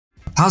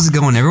How's it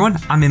going, everyone?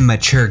 I'm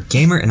Immature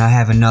Gamer and I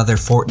have another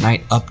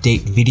Fortnite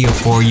update video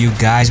for you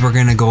guys. We're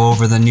gonna go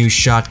over the new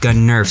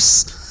shotgun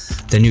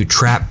nerfs, the new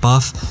trap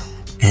buff,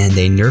 and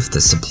they nerfed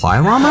the supply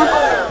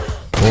llama?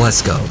 Well,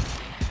 let's go.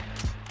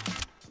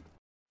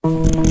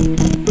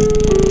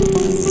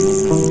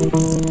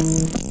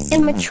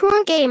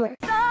 Immature Gamer.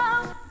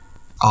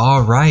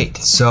 Alright,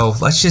 so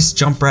let's just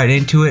jump right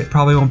into it.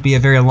 Probably won't be a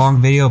very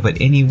long video,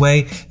 but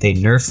anyway, they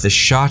nerfed the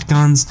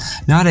shotguns.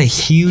 Not a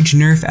huge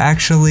nerf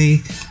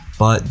actually,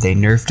 but they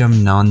nerfed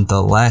them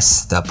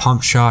nonetheless. The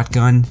pump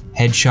shotgun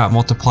headshot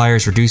multiplier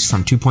is reduced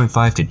from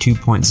 2.5 to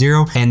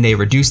 2.0, and they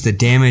reduced the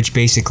damage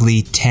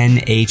basically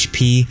 10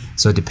 HP.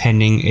 So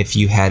depending if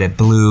you had a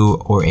blue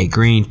or a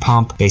green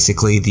pump,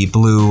 basically the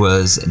blue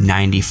was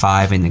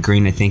 95 and the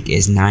green I think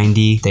is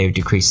 90. They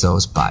decreased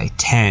those by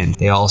 10.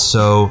 They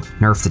also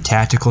nerfed the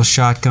tactical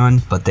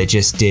shotgun, but they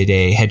just did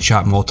a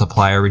headshot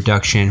multiplier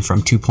reduction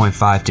from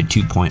 2.5 to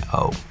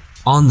 2.0.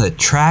 On the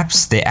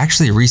traps, they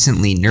actually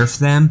recently nerfed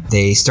them.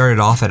 They started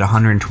off at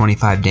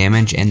 125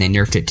 damage and they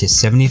nerfed it to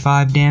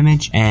 75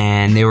 damage.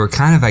 And they were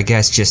kind of, I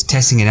guess, just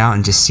testing it out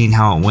and just seeing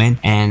how it went.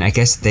 And I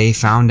guess they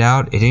found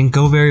out it didn't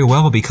go very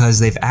well because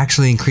they've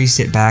actually increased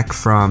it back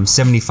from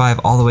 75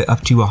 all the way up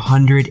to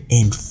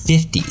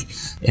 150.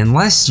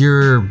 Unless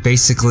you're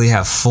basically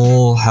have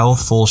full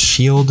health, full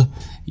shield,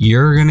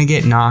 you're gonna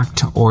get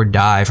knocked or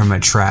die from a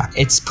trap.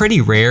 It's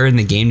pretty rare in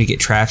the game to get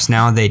traps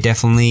now. They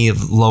definitely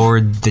have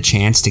lowered the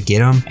chance to get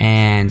them.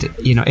 And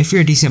you know, if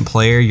you're a decent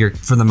player,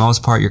 for the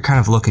most part, you're kind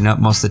of looking up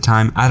most of the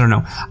time. I don't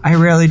know. I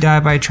rarely die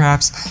by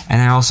traps,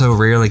 and I also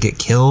rarely get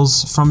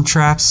kills from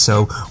traps.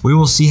 So we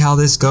will see how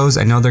this goes.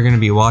 I know they're gonna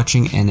be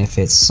watching, and if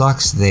it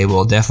sucks, they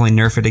will definitely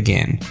nerf it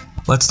again.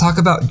 Let's talk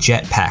about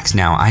jetpacks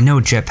now. I know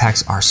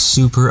jetpacks are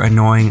super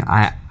annoying.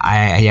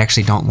 I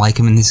actually don't like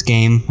them in this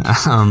game.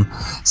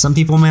 Some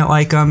people might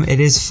like them. It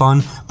is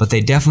fun, but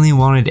they definitely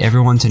wanted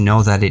everyone to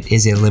know that it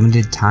is a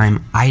limited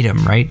time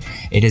item, right?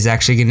 It is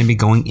actually going to be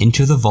going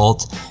into the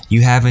vault.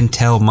 You have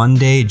until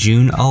Monday,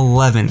 June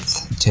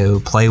 11th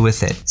to play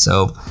with it.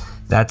 So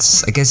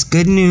that's, I guess,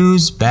 good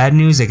news, bad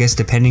news, I guess,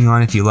 depending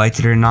on if you liked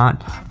it or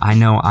not. I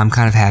know I'm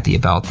kind of happy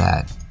about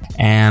that.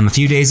 A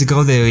few days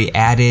ago, they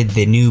added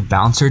the new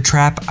bouncer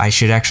trap. I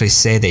should actually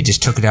say they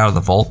just took it out of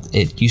the vault.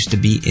 It used to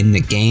be in the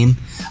game.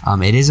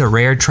 It is a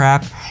rare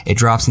trap. It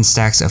drops in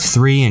stacks of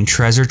 3 in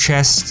treasure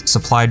chests,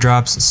 supply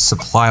drops,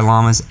 supply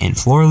llamas, and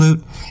floor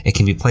loot. It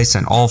can be placed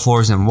on all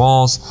floors and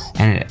walls,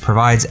 and it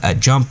provides a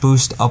jump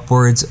boost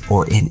upwards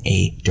or in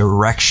a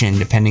direction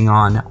depending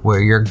on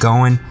where you're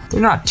going. They're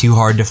not too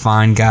hard to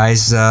find,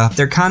 guys.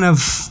 They're kind of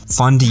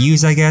fun to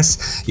use, I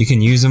guess. You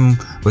can use them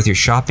with your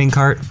shopping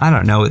cart. I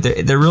don't know.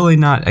 They're really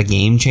not a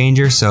game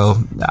changer, so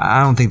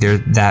I don't think they're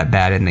that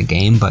bad in the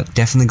game, but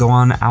definitely go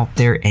on out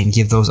there and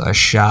give those a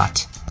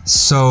shot.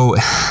 So,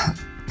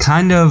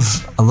 kind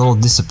of a little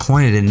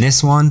disappointed in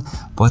this one,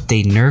 but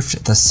they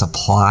nerfed the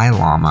supply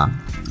llama.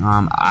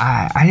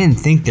 I didn't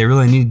think they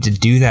really needed to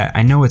do that.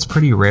 I know it's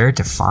pretty rare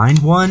to find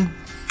one.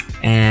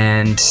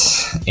 And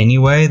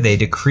anyway, they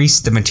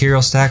decreased the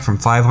material stack from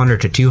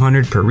 500 to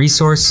 200 per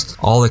resource.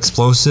 All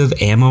explosive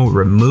ammo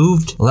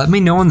removed. Let me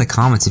know in the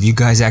comments if you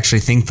guys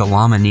actually think the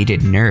llama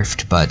needed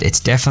nerfed, but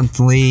it's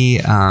definitely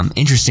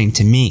interesting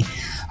to me.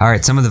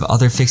 Alright, some of the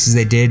other fixes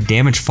they did: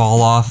 damage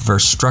fall off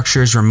versus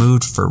structures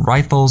removed for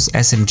rifles,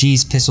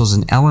 SMGs, pistols,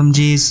 and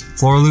LMGs.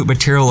 Floor loot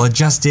material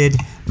adjusted.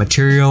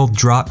 Material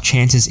drop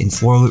chances in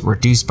floor loot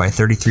reduced by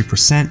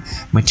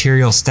 33%.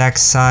 Material stack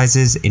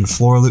sizes in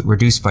floor loot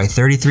reduced by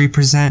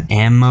 33%.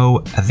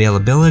 Ammo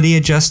availability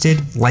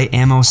adjusted. Light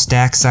ammo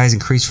stack size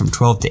increased from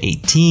 12 to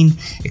 18.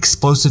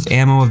 Explosive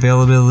ammo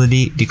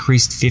availability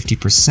decreased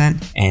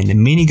 50%. And the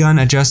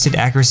minigun adjusted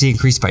accuracy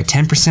increased by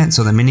 10%.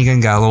 So the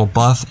minigun got a little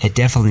buff. It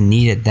definitely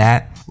needed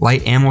that.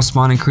 Light ammo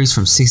spawn increased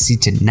from 60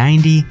 to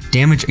 90.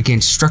 Damage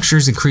against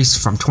structures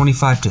increased from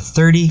 25 to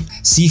 30.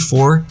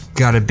 C4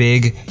 got a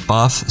big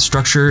buff.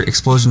 Structure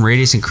explosion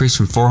radius increased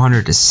from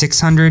 400 to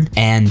 600.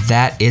 And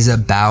that is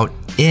about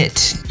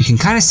it. You can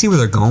kind of see where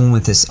they're going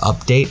with this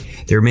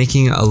update. They're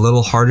making it a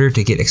little harder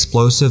to get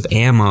explosive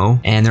ammo,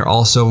 and they're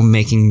also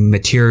making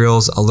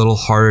materials a little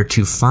harder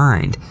to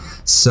find.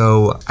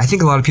 So I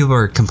think a lot of people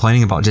are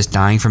complaining about just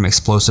dying from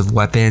explosive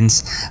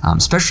weapons,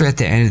 especially at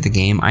the end of the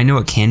game. I know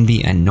it can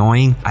be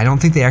annoying. I don't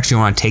think they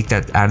actually want to take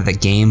that out of the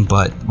game,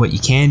 but what you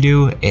can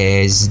do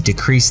is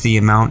decrease the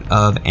amount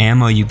of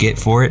ammo you get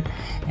for it,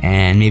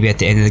 and maybe at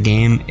the end of the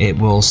game it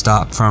will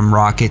stop from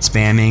rocket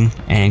spamming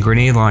and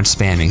grenade launch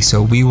spamming.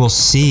 So we will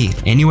see.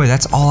 Anyway,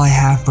 that's all I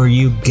have for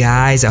you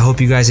guys. I hope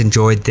you guys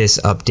enjoyed this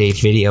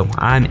update video.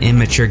 I'm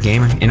Immature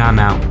Gamer and I'm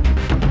out.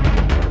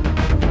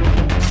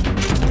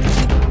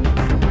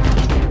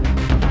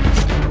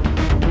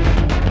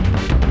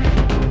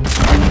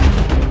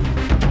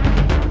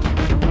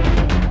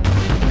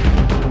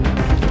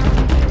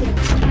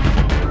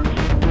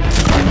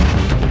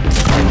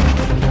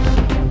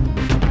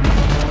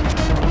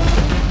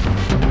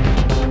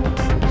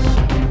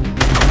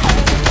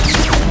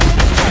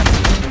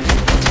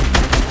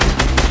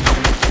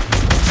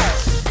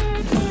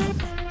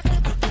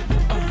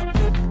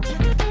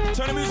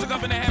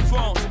 Plug up in the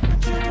headphones.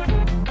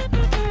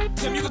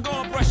 Tim, you can go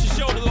and brush your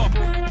shoulder off.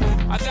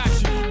 I got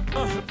you.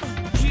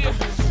 Yeah,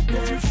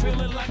 if you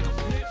feeling like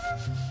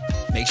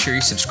a Make sure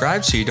you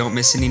subscribe so you don't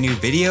miss any new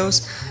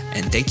videos,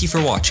 and thank you for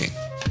watching.